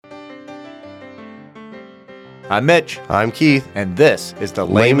I'm Mitch. I'm Keith. And this is the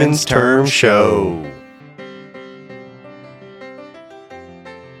Layman's Term Show.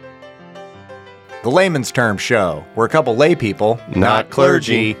 The Layman's Term Show, where a couple lay people, Not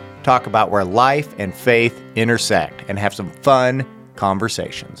clergy, talk about where life and faith intersect and have some fun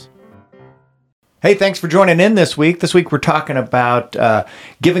conversations. Hey, thanks for joining in this week. This week we're talking about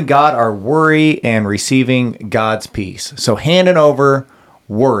giving God our worry and receiving God's peace. So handing over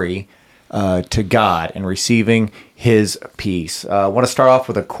worry to God and receiving His peace. I want to start off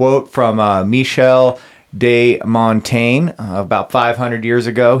with a quote from Michel de Montaigne. About 500 years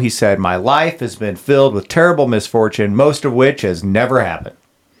ago, he said, "My life has been filled with terrible misfortune, most of which has never happened."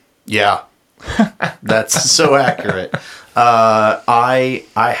 Yeah, that's so accurate. I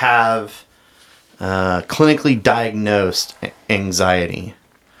have clinically diagnosed anxiety.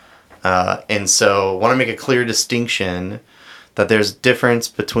 And so I want to make a clear distinction that there's a difference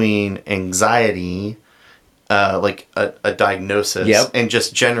between anxiety, like a diagnosis, Yep, and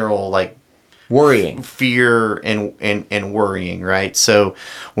just general, like, worrying, fear and worrying, right? So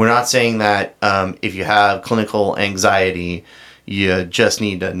we're not saying that if you have clinical anxiety, you just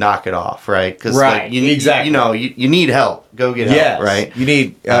need to knock it off, right? Because right, exactly. You need help. Go get help, right? You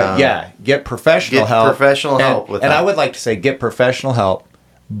need, get professional help. Get professional help with and that. I would like to say get professional help,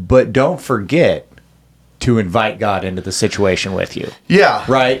 but don't forget to invite God into the situation with you. Yeah.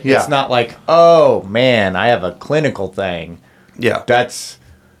 Right? Yeah. It's not like, oh, man, I have a clinical thing. Yeah. That's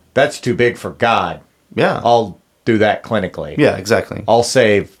too big for God. Yeah. I'll do that clinically. Yeah, exactly. I'll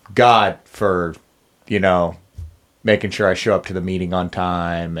save God for, making sure I show up to the meeting on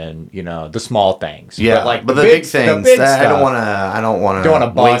time and, the small things. Yeah, but the big things, big I don't stuff, want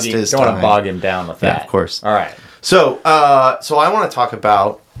to waste his time. Don't want to bog him down with that. Yeah, of course. All right. So I want to talk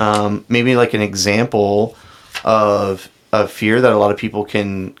about maybe like an example of fear that a lot of people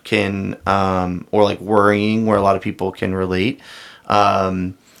can or like worrying where a lot of people can relate.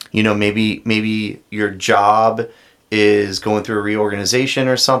 Maybe your job is going through a reorganization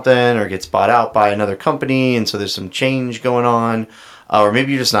or something, or gets bought out by another company, and so there's some change going on, or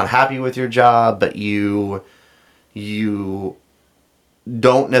maybe you're just not happy with your job, but you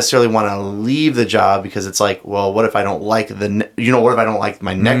don't necessarily want to leave the job because it's like, well, what if I don't like what if I don't like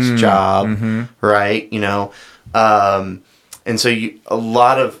my next job, right? And so a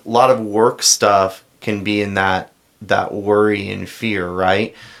lot of work stuff can be in that worry and fear,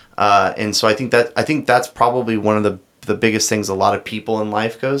 right? And so I think that's probably one of the biggest things a lot of people in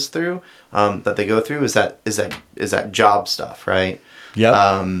life goes through, that they go through is that job stuff, right? Yep.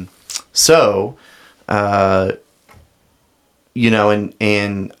 And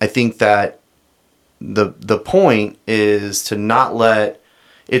I think that the point is to not let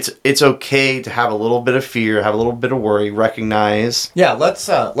it's okay to have a little bit of fear, have a little bit of worry, recognize. Yeah,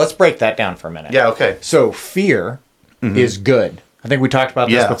 let's break that down for a minute. Yeah, okay. So fear is good. I think we talked about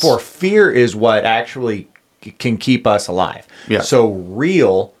this before. Fear is what actually can keep us alive. Yeah. So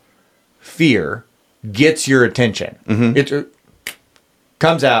real fear gets your attention. It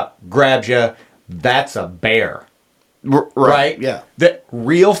comes out, grabs you. That's a bear. Right? Yeah. That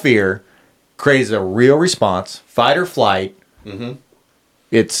real fear creates a real response, fight or flight.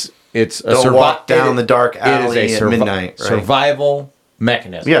 It's Don't walk down the dark alley at midnight. Right? Survival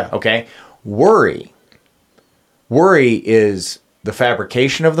mechanism. Yeah. Okay. Worry is the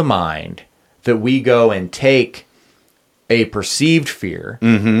fabrication of the mind that we go and take a perceived fear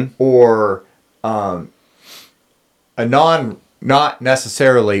or a not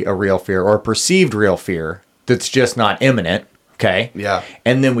necessarily a real fear or a perceived real fear that's just not imminent. Okay. Yeah.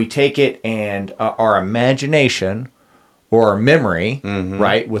 And then we take it and our imagination or our memory,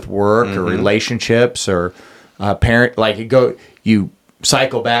 right, with work or relationships or parent, like you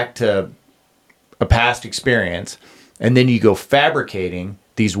cycle back to a past experience, and then you go fabricating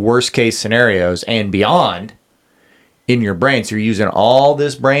these worst case scenarios and beyond in your brain. So you're using all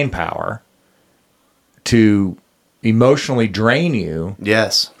this brain power to emotionally drain you.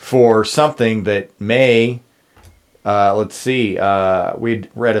 Yes. For something that may, we'd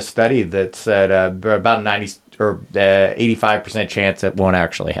read a study that said about a 90 or 85% chance it won't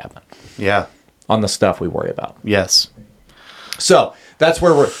actually happen. Yeah. On the stuff we worry about. Yes. So that's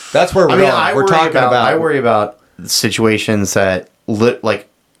where we're going. I worry about situations that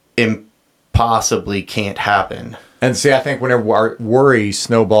impossibly can't happen. And see, I think whenever our worry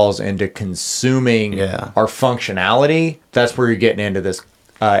snowballs into consuming our functionality, that's where you're getting into this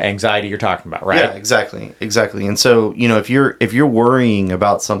anxiety you're talking about, right? Yeah, exactly. And so, if you're worrying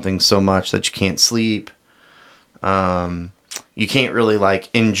about something so much that you can't sleep, you can't really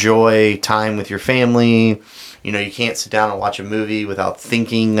enjoy time with your family. You can't sit down and watch a movie without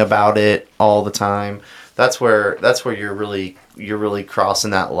thinking about it all the time. That's where you're really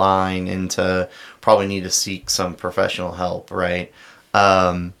crossing that line into probably need to seek some professional help, right?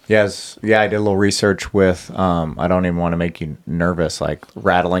 Yes. Yeah, I did a little research with, I don't even want to make you nervous, like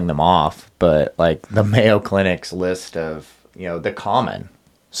rattling them off, but like the Mayo Clinic's list of, the common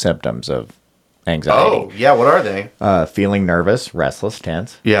symptoms of anxiety. Oh, yeah. What are they? Feeling nervous, restless,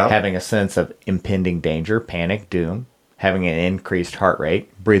 tense. Yeah. Having a sense of impending danger, panic, doom. Having an increased heart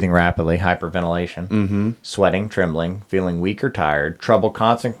rate, breathing rapidly, hyperventilation, sweating, trembling, feeling weak or tired, trouble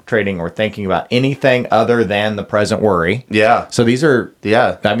concentrating or thinking about anything other than the present worry. Yeah. So these are,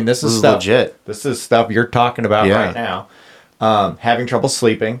 I mean, this is stuff, legit. This is stuff you're talking about right now. Having trouble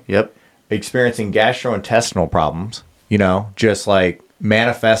sleeping. Yep. Experiencing gastrointestinal problems, just like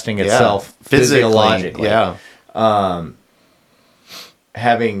manifesting itself physically. physiologically. Yeah.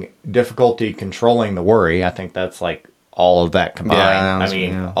 Having difficulty controlling the worry. I think that's like all of that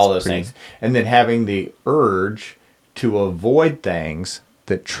combined. All those things. And then having the urge to avoid things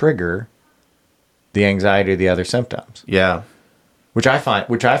that trigger the anxiety or the other symptoms. Yeah. Which I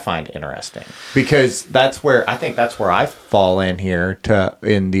find interesting, because that's where I fall in here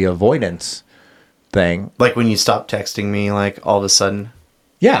in the avoidance thing. Like when you stop texting me, like all of a sudden.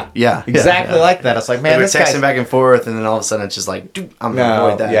 Yeah. Exactly like that. It's like, man, we're this guy's texting back and forth, and then all of a sudden it's just like, dude, I'm gonna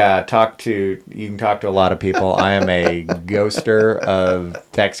avoid that. Yeah, you can talk to a lot of people. I am a ghoster of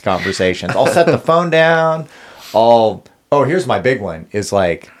text conversations. I'll set the phone down. Here's my big one is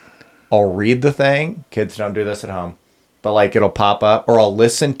like, I'll read the thing. Kids don't do this at home. But like it'll pop up, or I'll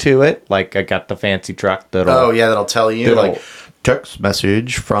listen to it. Like I got the fancy truck that'll tell you like text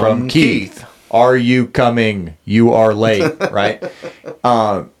message from Keith. Are you coming? You are late, right?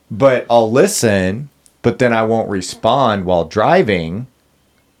 But I'll listen, but then I won't respond while driving.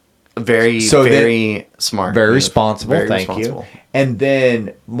 Very smart. Very responsible. Thank you. And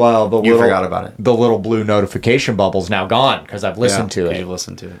then, you forgot about it. The little blue notification bubble's now gone because I've listened to it. You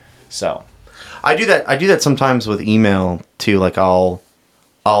listened to it. So, I do that sometimes with email too. Like I'll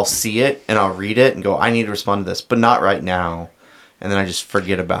see it and I'll read it and go, I need to respond to this, but not right now. And then I just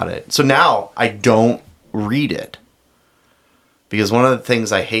forget about it. So now I don't read it. Because one of the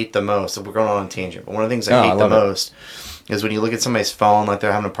things I hate the most, we're going on a tangent, but one of the things I hate the most is when you look at somebody's phone, like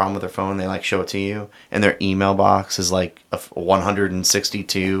they're having a problem with their phone, they like show it to you, and their email box is like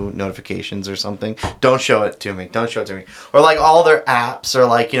 162 notifications or something. Don't show it to me. Or like all their apps are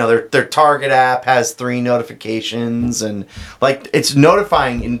like, their Target app has 3 notifications, and like it's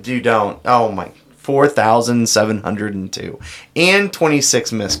notifying and don't. Oh my, 4,702 and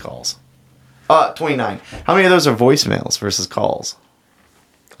 26 missed calls. 29. How many of those are voicemails versus calls?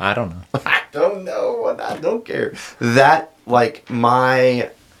 I don't know. I don't know. I don't care. That like my.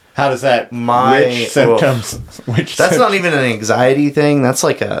 How does that symptoms? That's not even an anxiety thing. That's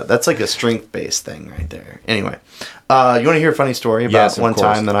like a strength based thing right there. Anyway, you want to hear a funny story about one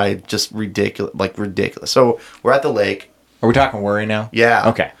time that I just ridiculous. So we're at the lake. Are we talking worry now?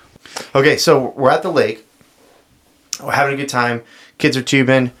 Yeah. Okay, so we're at the lake. We're having a good time. Kids are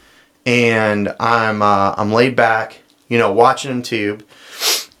tubing, and I'm laid back, watching them tube,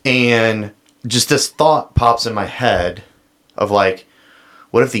 and just this thought pops in my head of like,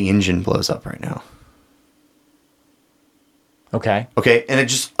 what if the engine blows up right now? Okay, and it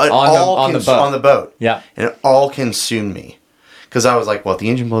just on the boat. Yeah, and it all consumed me because I was like, well, if the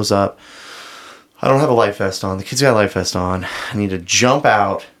engine blows up, I don't have a life vest on. The kids got a life vest on. I need to jump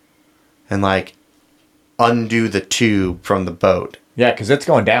out and like undo the tube from the boat. Yeah, because it's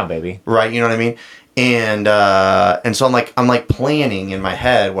going down, baby. Right, you know what I mean? And so I'm like planning in my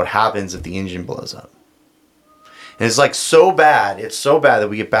head what happens if the engine blows up. And it's like so bad. It's so bad that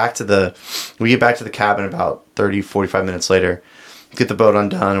we get back to the cabin about 30, 45 minutes later. Get the boat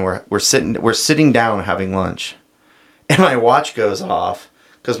undone, and we're sitting down having lunch. And my watch goes off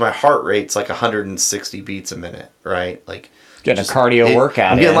because my heart rate's like 160 beats a minute, right? Like getting a cardio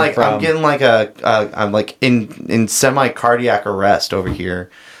workout. I'm like in semi cardiac arrest over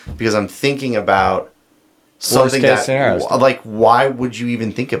here because I'm thinking about something that scenarios. Like, why would you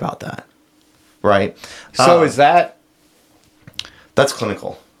even think about that? Right. So that's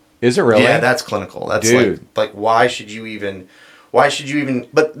clinical. Is it really? Yeah, that's clinical. That's dude. Like why should you even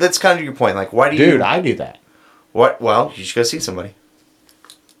but that's kind of your point. Like why do you Dude, I do that. What? Well, you should go see somebody.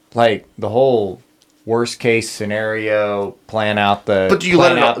 Like the whole worst case scenario, plan out the. But do you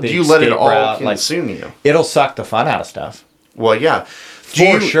let it all consume you? It'll suck the fun out of stuff. Well, yeah.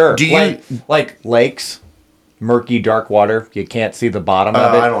 For sure. Do you like lakes? murky, dark water. You can't see the bottom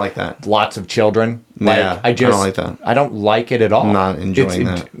of it. I don't like that. Lots of children. I don't like that. I don't like it at all. I'm not enjoying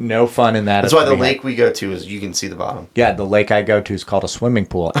that. No fun in that. That's why the lake we go to is you can see the bottom. Yeah, the lake I go to is called a swimming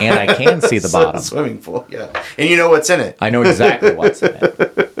pool, and I can see the bottom. Swimming pool, yeah. And you know what's in it. I know exactly what's in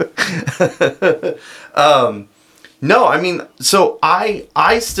it. No, I mean, so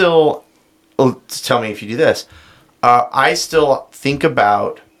I still, tell me if you do this, I still think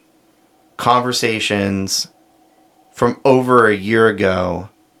about conversations from over a year ago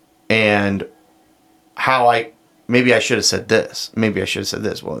and how maybe I should have said this. Maybe I should have said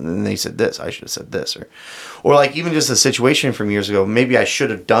this. Well, and then they said this. I should have said this. Or like even just a situation from years ago, maybe I should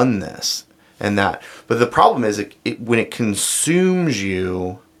have done this and that. But the problem is when it consumes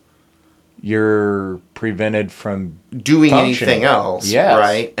you, you're prevented from doing anything else. Yes.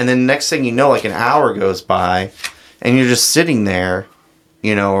 Right? And then next thing you know, like an hour goes by and you're just sitting there,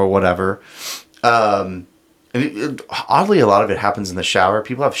 or whatever. Oddly, a lot of it happens in the shower.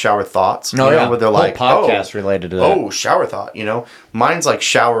 People have shower thoughts. Where they're like, podcast related to that. Oh, shower thought. Mine's like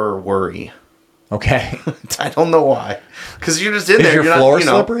shower worry. Okay. I don't know why. Because you're just in there. Is your floor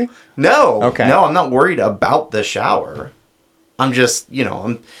slippery? No. Okay. No, I'm not worried about the shower. I'm just,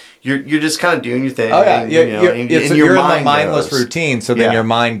 you're just kind of doing your thing. Oh yeah, you're in the mindless routine. So then your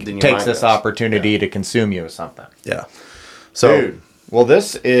mind takes this goes. opportunity to consume you with something. Yeah. So, dude, well,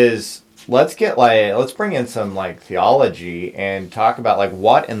 this is. Let's bring in some theology and talk about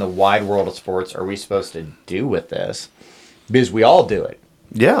what in the wide world of sports are we supposed to do with this? Because we all do it.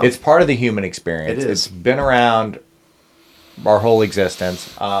 Yeah. It's part of the human experience. It is. It's been around our whole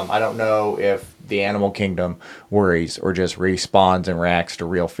existence. I don't know if the animal kingdom worries or just responds and reacts to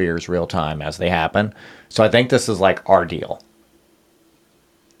real fears real time as they happen. So I think this is our deal.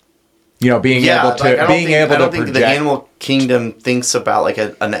 Being able to I don't think the animal kingdom thinks about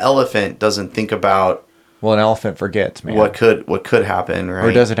an elephant doesn't think about. Well, an elephant forgets, man. What could happen, right?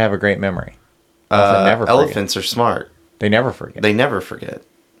 Or does it have a great memory? Elephants are smart. They never forget. They never forget.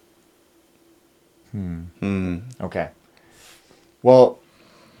 Okay. Well,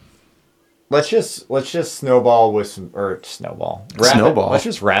 let's just snowball with some snowball. Let's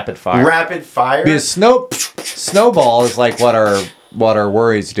just rapid fire. Rapid fire. Because snowball is what our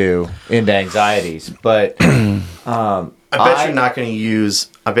worries do into anxieties, but I bet you're not going to use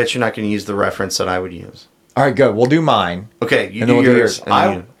the reference that I would use. All right, good. We'll do mine. Okay, you do yours.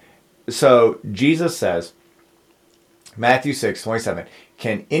 So Jesus says, Matthew 6:27,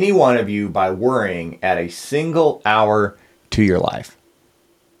 can any one of you, by worrying, add a single hour to your life?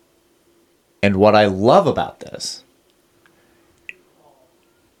 And what I love about this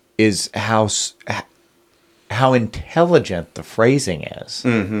is how intelligent the phrasing is.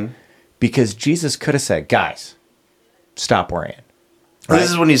 Mm-hmm. Because Jesus could have said, guys, stop worrying. Right?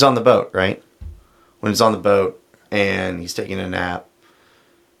 This is when he's on the boat, right? When he's on the boat and he's taking a nap.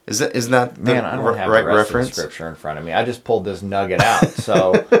 Isn't that the Man, I don't have right the rest reference? of the scripture in front of me. I just pulled this nugget out.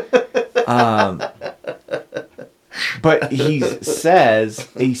 So, but he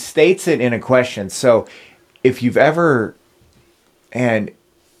states it in a question. So if you've ever, and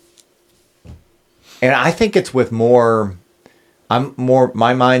I think it's with my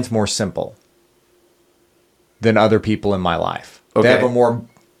mind's more simple than other people in my life. Okay. They have a more,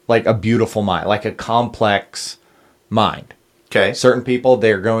 a beautiful mind, a complex mind. Okay. Certain people,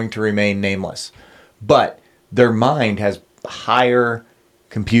 they're going to remain nameless. But their mind has higher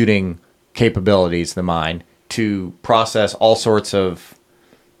computing capabilities than mine to process all sorts of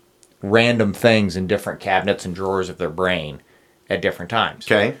random things in different cabinets and drawers of their brain at different times.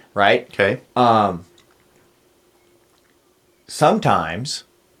 Okay. Right? Okay. Sometimes,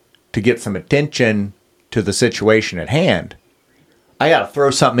 to get some attention to the situation at hand, I got to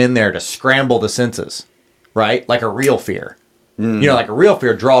throw something in there to scramble the senses, right? Like a real fear. A real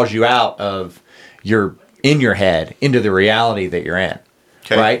fear draws you out of in your head into the reality that you're in,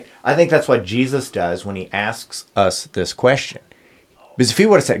 right? I think that's what Jesus does when he asks us this question. Because if he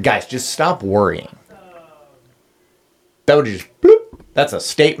would have said, guys, just stop worrying, that would just, bloop, that's a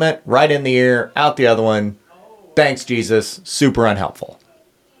statement right in the ear, out the other one. Thanks, Jesus. Super unhelpful.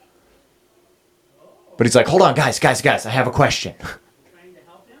 But he's like, hold on, guys, I have a question.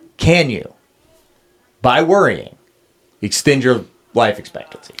 Can you, by worrying, extend your life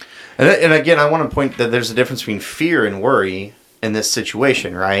expectancy? And again, I want to point that there's a difference between fear and worry in this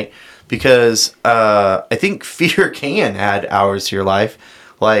situation, right? Because I think fear can add hours to your life.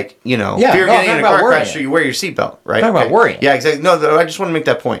 Fear getting in a car crash, so you wear your seatbelt, right? Talking about worrying. Yeah, exactly. No, I just want to make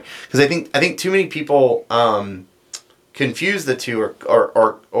that point because I think too many people confuse the two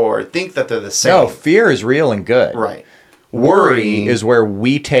or think that they're the same. No, fear is real and good. Right. Worry is where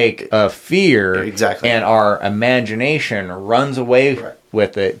we take a fear Exactly. and our imagination runs away Right.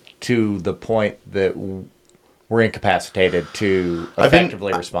 with it to the point that we're incapacitated to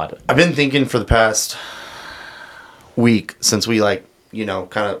effectively respond to it. I've been thinking for the past week since we kind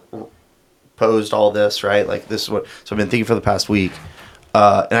of posed all this, right? Like this is what. So I've been thinking for the past week,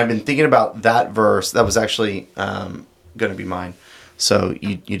 and I've been thinking about that verse. That was actually going to be mine. So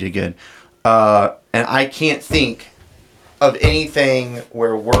you did good. And I can't think of anything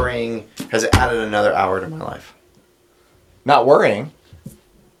where worrying has added another hour to my life. Not worrying.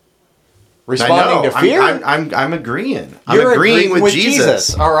 Responding to fear? I'm agreeing. You're I'm agreeing with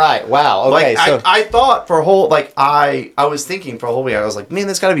Jesus. All right. Wow. Okay. Like, So I thought for a whole, like, I was thinking for a whole week, I was like, man,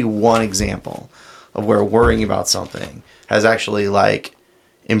 there's got to be one example of where worrying about something has actually, like,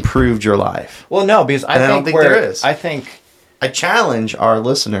 improved your life. well, no, because I don't think where, there is. I I challenge our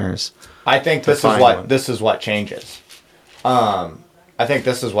listeners. think this is find what one. this is what changes. I think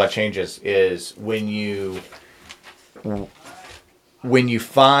this is what changes is when you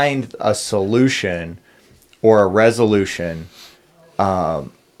find a solution or a resolution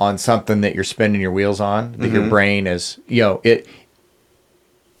on something that you're spinning your wheels on, that your brain is,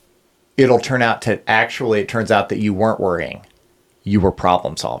 it'll turn out to it turns out that you weren't worrying. You were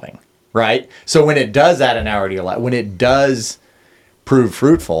problem solving, right? So when it does add an hour to your life, when it does prove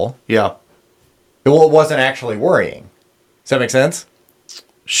fruitful, Yeah. it wasn't actually worrying. Does that make sense?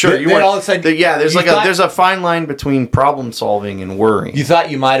 Sure. Then all of a sudden, There's a fine line between problem solving and worrying. You thought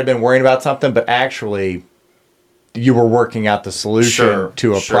you might have been worrying about something, but actually you were working out the solution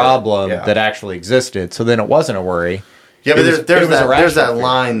to a problem that actually existed. So then it wasn't a worry. Yeah, but there's that fear.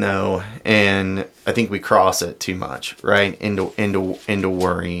 line though, and I think we cross it too much, right? Into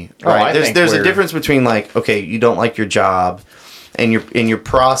worry, right? There's a difference between, like, okay, you don't like your job, and you're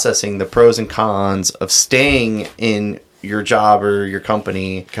processing the pros and cons of staying in your job or your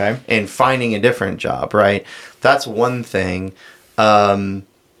company, okay, and finding a different job, right? That's one thing. But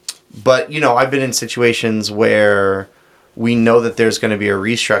I've been in situations where we know that there's going to be a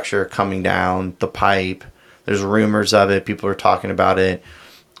restructure coming down the pipe. There's rumors of it. People are talking about it.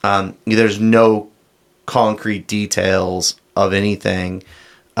 There's no concrete details of anything,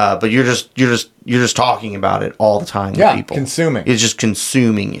 but you're just talking about it all the time with people. Consuming. It's just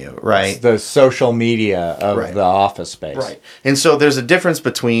consuming you, right? It's the social media of the office space, right? And so there's a difference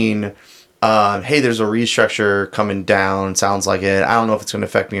between, hey, there's a restructure coming down. Sounds like it. I don't know if it's going to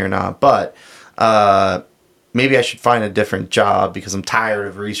affect me or not, but maybe I should find a different job because I'm tired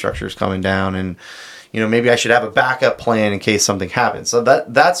of restructures coming down, and maybe I should have a backup plan in case something happens. So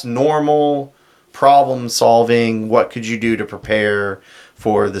that's normal problem solving. What could you do to prepare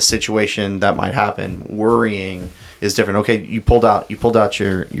for the situation that might happen? Worrying is different. Okay, you pulled out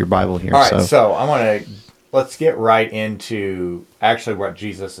your Bible here. All right, so let's get right into actually what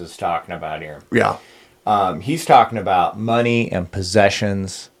Jesus is talking about here. Yeah. He's talking about money and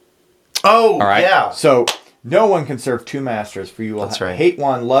possessions. Oh, all right. Yeah. So no one can serve two masters, for you will right. hate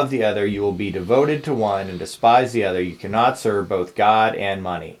one, love the other. You will be devoted to one and despise the other. You cannot serve both God and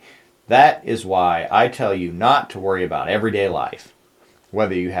money. That is why I tell you not to worry about everyday life,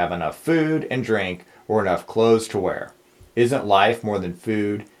 whether you have enough food and drink or enough clothes to wear. Isn't life more than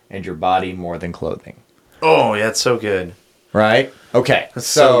food and your body more than clothing? Oh, yeah, it's so good. Right? Okay. That's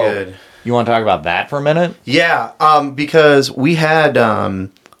so good. You want to talk about that for a minute? Yeah, because we had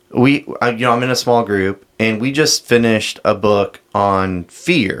I'm in a small group, and we just finished a book on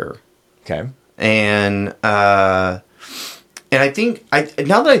fear. Okay. And I think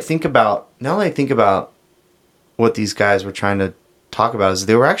now that I think about what these guys were trying to talk about, is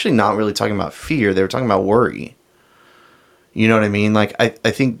they were actually not really talking about fear. They were talking about worry. You know what I mean? Like I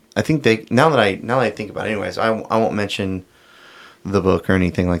think they now that I think about it, anyways, I won't mention the book or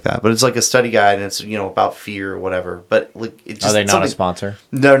anything like that, but it's like a study guide, and it's about fear or whatever. But like, it's just, are they not a sponsor?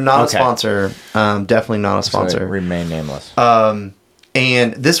 They're not a sponsor. Definitely not a sponsor. So remain nameless. And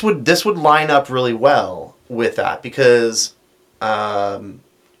this would line up really well with that, because the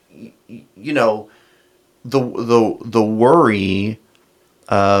worry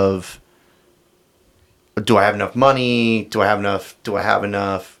of, do I have enough money? Do I have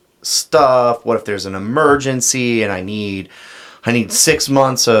enough stuff? What if there's an emergency and I need 6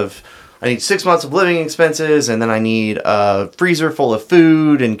 months of living expenses, and then I need a freezer full of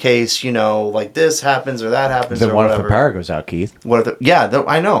food in case, like this happens or that happens. Then or what whatever. if the power goes out, Keith?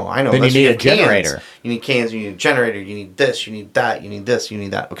 I know. Then you need a generator. You need cans, you need a generator, you need this, you need that, you need this, you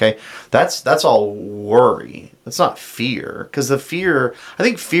need that. Okay? That's all worry. That's not fear. Because I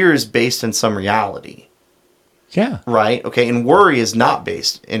think fear is based in some reality. Yeah. Right? Okay, and worry is not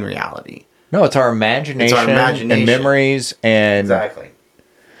based in reality. No, it's our imagination, and memories and exactly.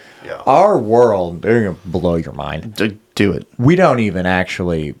 Yeah. Our world, they're going to blow your mind. Do it. We don't even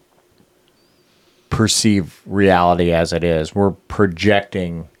actually perceive reality as it is. We're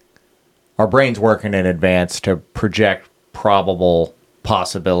projecting, our brain's working in advance to project probable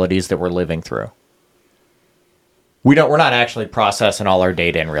possibilities that we're living through. We're not actually processing all our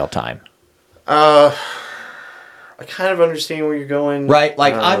data in real time. I kind of understand where you're going. Right?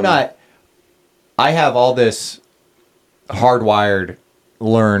 Like, I have all this hardwired,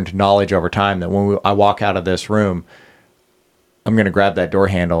 learned knowledge over time that when I walk out of this room, I'm going to grab that door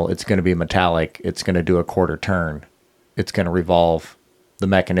handle. It's going to be metallic. It's going to do a quarter turn. It's going to revolve the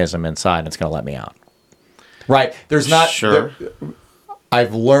mechanism inside, and it's going to let me out. Right? There's not... Sure.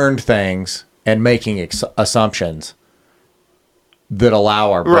 I've learned things and making assumptions that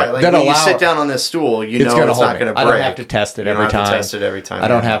allow our... Right, like when you sit down on this stool, you know it's not going to break. I don't have to test it every time. I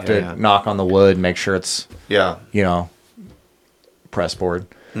don't have to knock on the wood and make sure it's, press board.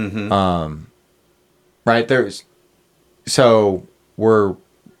 Mm-hmm. Right, so we're...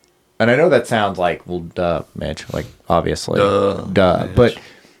 And I know that sounds like, well, duh, Mitch, like, obviously. Duh. Mitch. But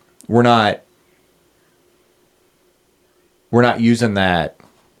we're not using that.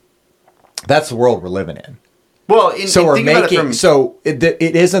 That's the world we're living in. Well, so it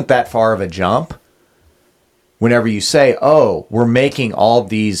isn't that far of a jump. Whenever you say, "Oh, we're making all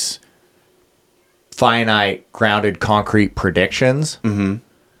these finite, grounded, concrete predictions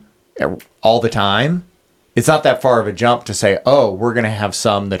all the time," it's not that far of a jump to say, "Oh, we're going to have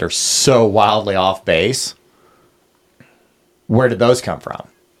some that are so wildly off base." Where did those come from?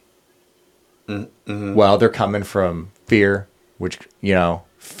 Mm-hmm. Well, they're coming from fear, which,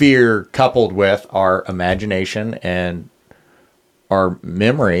 fear coupled with our imagination and our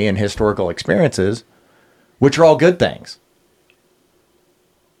memory and historical experiences, which are all good things.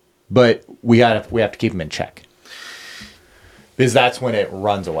 But we have to keep them in check. Because that's when it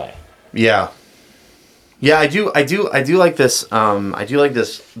runs away. Yeah. Yeah, I do like this I do like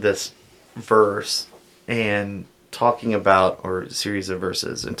this verse and talking about, or series of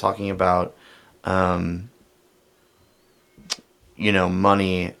verses and talking about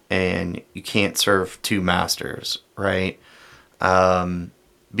money, and you can't serve two masters, right?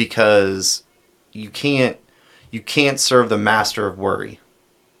 Because you can't serve the master of worry.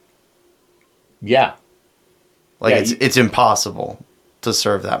 Yeah. It's impossible to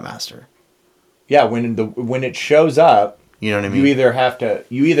serve that master. Yeah, when it shows up, you know what I mean?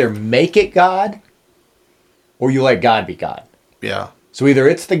 You either make it God or you let God be God. Yeah. So either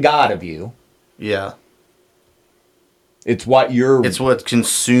it's the God of you. Yeah. It's what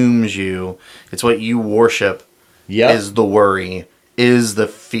consumes you. It's what you worship. Yep. Is the worry, is the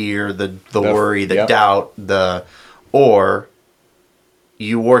fear, the worry, the doubt, or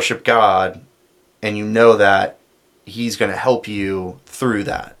you worship God and you know that He's going to help you through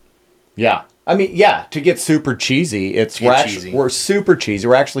that. Yeah. I mean, to get super cheesy, we're super cheesy.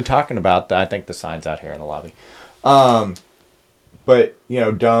 We're actually talking about that. I think the sign's out here in the lobby. But,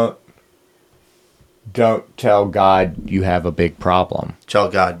 don't tell God you have a big problem. Tell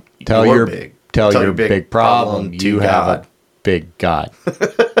God tell your big problem you have a big God.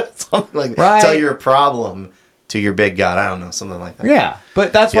 Something like that. Right. Tell your problem to your big God. I don't know, something like that. Yeah,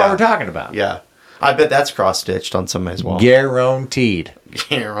 but that's what we're talking about. Yeah. I bet that's cross-stitched on somebody's wall. Guaranteed.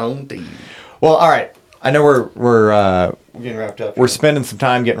 Well, all right. I know we're getting wrapped up. We're spending some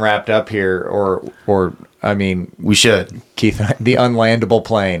time getting wrapped up here, or I mean, we should. Keith, the unlandable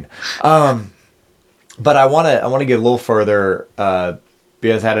plane. But I want to get a little further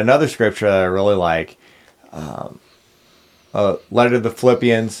because I had another scripture that I really like. Letter to the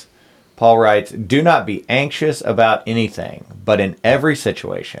Philippians. Paul writes, "Do not be anxious about anything, but in every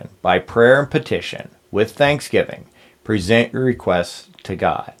situation, by prayer and petition, with thanksgiving, present your requests to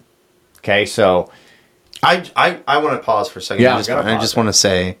God." Okay, so I want to pause for a second. Yeah, I just want to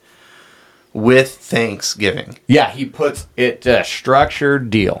say, with thanksgiving. Yeah, he puts it a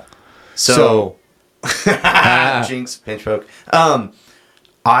structured deal. So jinx, pinch poke.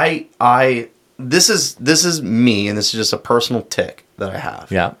 This is me, and this is just a personal tick that I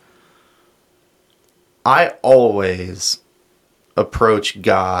have. Yeah. I always approach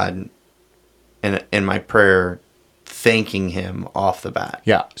God in my prayer thanking Him off the bat.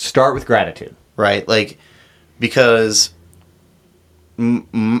 Yeah. Start with gratitude. Right? Like, because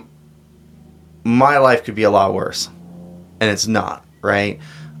my life could be a lot worse, and it's not, right?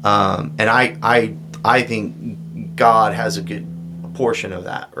 And I think God has a good portion of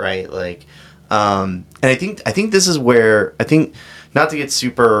that, right? Like, and I think this is where, not to get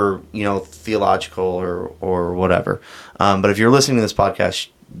super, theological or whatever, but if you're listening to this podcast,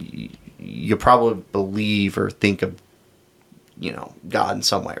 you probably believe or think of, God in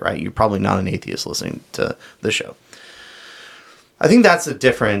some way, right? You're probably not an atheist listening to the show. I think that's the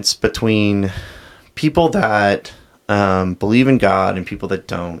difference between people that believe in God and people that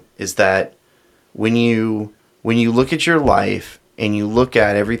don't, is that when you look at your life and you look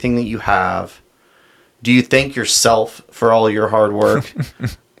at everything that you have, do you thank yourself for all your hard work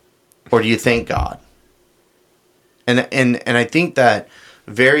or do you thank God? And I think that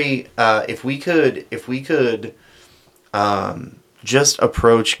if we could just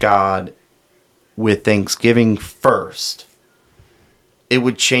approach God with thanksgiving first, it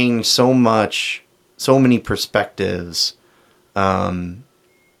would change so many perspectives. You know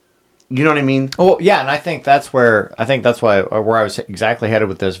what I mean? Well, yeah, and I think that's why where I was exactly headed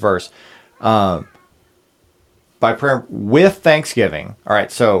with this verse. By prayer with thanksgiving. All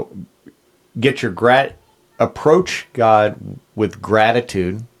right, so get your approach God with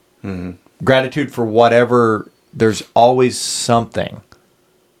gratitude. Mm-hmm. Gratitude for whatever. There's always something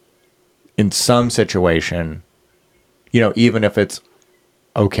in some situation, even if it's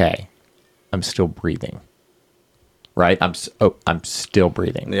okay, I'm still breathing. Right? I'm still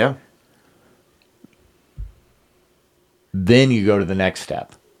breathing. Yeah. Then you go to the next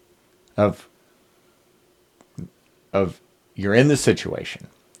step of you're in the situation.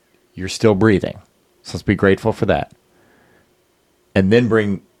 You're still breathing. So let's be grateful for that. And then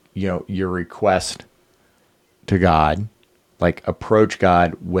bring, your request to God, like approach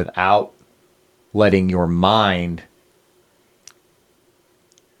God without letting your mind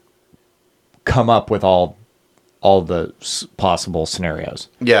come up with all the possible scenarios.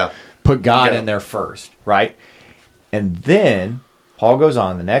 Yeah. Put God in there first, right? And then Paul goes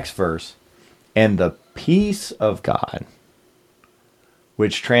on the next verse, and the peace of God,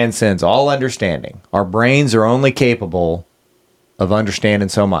 which transcends all understanding. Our brains are only capable of understanding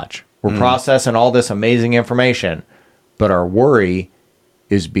so much. We're processing all this amazing information, but our worry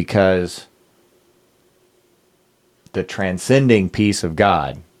is because the transcending peace of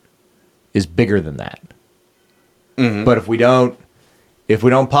God is bigger than that. Mm-hmm. But if we don't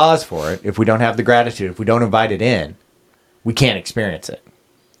pause for it, if we don't have the gratitude, if we don't invite it in, we can't experience it.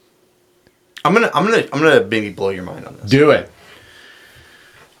 I'm gonna maybe blow your mind on this. Do it.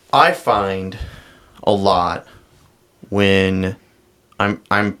 I find a lot when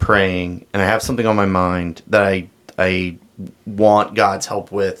I'm praying and I have something on my mind that I want God's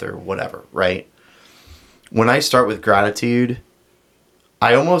help with or whatever, right? When I start with gratitude,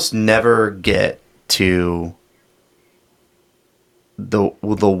 I almost never get to the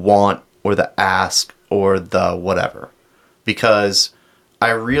want or the ask or the whatever, because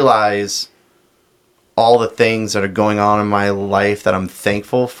I realize all the things that are going on in my life that I'm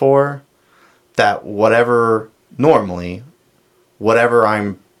thankful for, that whatever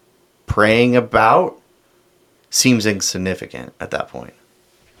I'm praying about seems insignificant at that point.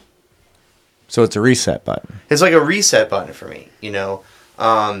 So it's a reset button. It's like a reset button for me,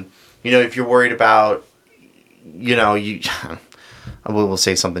 if you're worried about, we'll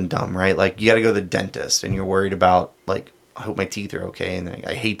say something dumb, right? Like you got to go to the dentist and you're worried about, like, I hope my teeth are okay. And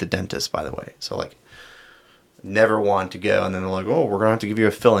I hate the dentist, by the way. So like, never want to go. And then they're like, oh, we're going to have to give you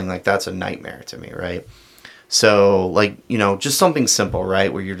a filling. Like that's a nightmare to me, right? So like, just something simple,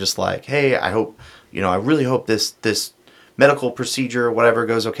 right? Where you're just like, hey, I hope, I really hope this medical procedure or whatever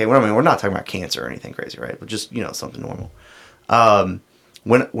goes okay. Well, I mean, we're not talking about cancer or anything crazy, right? But just, something normal.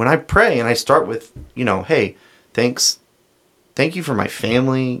 When I pray and I start with, hey, thank you for my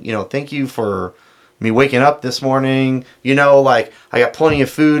family. Thank you for me waking up this morning. Like I got plenty of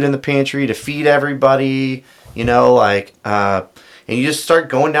food in the pantry to feed everybody. And you just start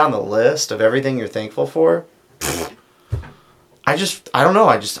going down the list of everything you're thankful for. I don't know.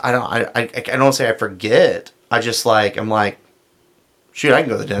 I don't say I forget. I'm like, shoot, I can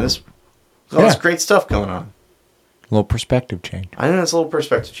go to the dentist. There's all this great stuff going on. A little perspective change. I know it's a little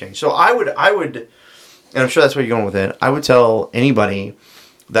perspective change. So I would, and I'm sure that's where you're going with it. I would tell anybody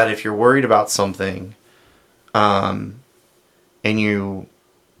that if you're worried about something, and you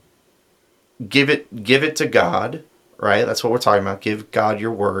give it to God, right? That's what we're talking about. Give God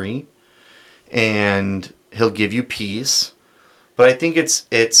your worry, and He'll give you peace. But I think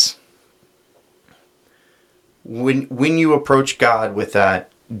it's when you approach God with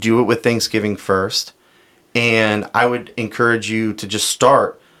that, do it with thanksgiving first. And I would encourage you to just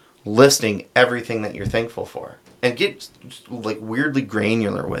start listing everything that you're thankful for and get like weirdly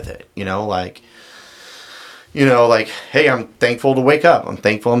granular with it, like, hey, I'm thankful to wake up. I'm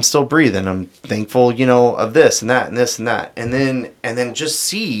thankful I'm still breathing. I'm thankful, of this and that and this and that. And then just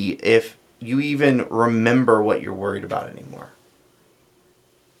see if you even remember what you're worried about anymore.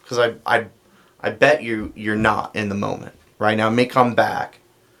 because I bet you're not in the moment right now. It may come back,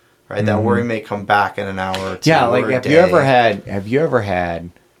 right? That worry may come back in an hour or two. Yeah, like have you ever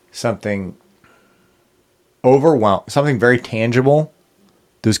had something something very tangible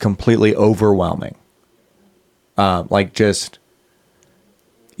that was completely overwhelming? Like just,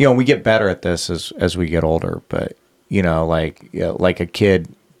 we get better at this as we get older, but like a kid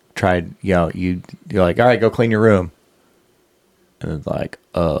tried, you're like, all right, go clean your room. And it's like,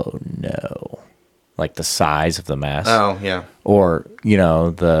 oh no. Like the size of the mess. Oh, yeah. Or,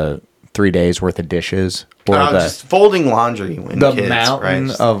 the 3 days worth of dishes. Or just folding laundry when the kids, mountain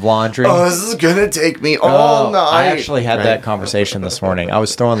right? of laundry. Oh, this is going to take me all night. I actually had that conversation this morning. I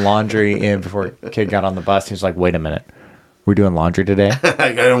was throwing laundry in before a kid got on the bus. He was like, wait a minute. We're doing laundry today?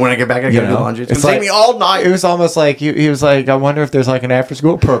 When I get back, I got to do laundry. It's going to take me all night. It was almost like, he was like, I wonder if there's like an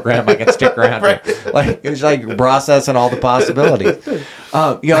after-school program I can stick around Right. here. Like, it was like processing all the possibilities.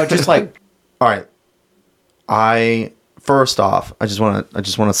 Just like... All right. First off, I just want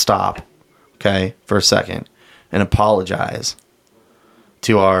to stop, okay, for a second and apologize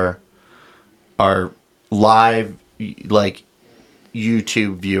to our live, like,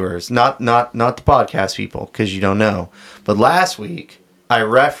 YouTube viewers, not the podcast people, because you don't know. But last week I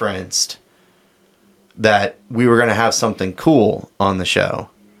referenced that we were going to have something cool on the show,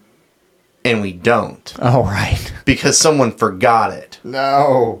 and we don't. Oh, right. Because someone forgot it.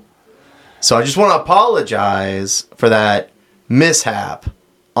 No. So I just want to apologize for that mishap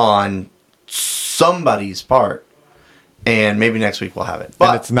on somebody's part, and maybe next week we'll have it. But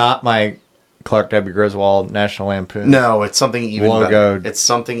And it's not my Clark W. Griswold National Lampoon. No, it's something even logo. better. It's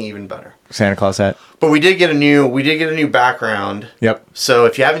something even better. Santa Claus hat. But we did get a new background. Yep. So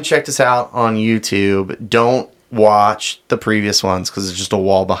if you haven't checked us out on YouTube, don't watch the previous ones because it's just a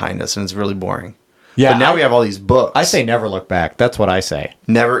wall behind us and it's really boring. Yeah. But now we have all these books. I say never look back. That's what I say.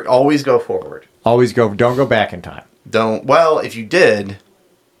 Never, always go forward. Don't go back in time. Well, if you did,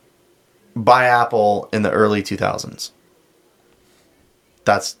 buy Apple in the early 2000s.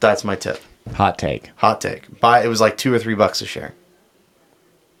 That's my tip. Hot take. It was like $2 or $3 a share.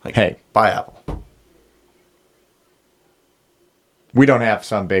 Like, hey, buy Apple. We don't have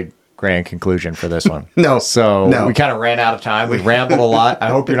some big grand conclusion for this one. No. So we kind of ran out of time. We rambled a lot. I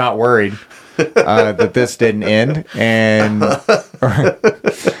hope you're not worried that this didn't end. And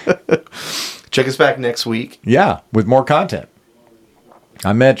check us back next week. Yeah, with more content.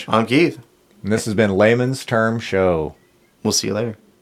 I'm Mitch. I'm Keith. And this has been Layman's Term Show. We'll see you later.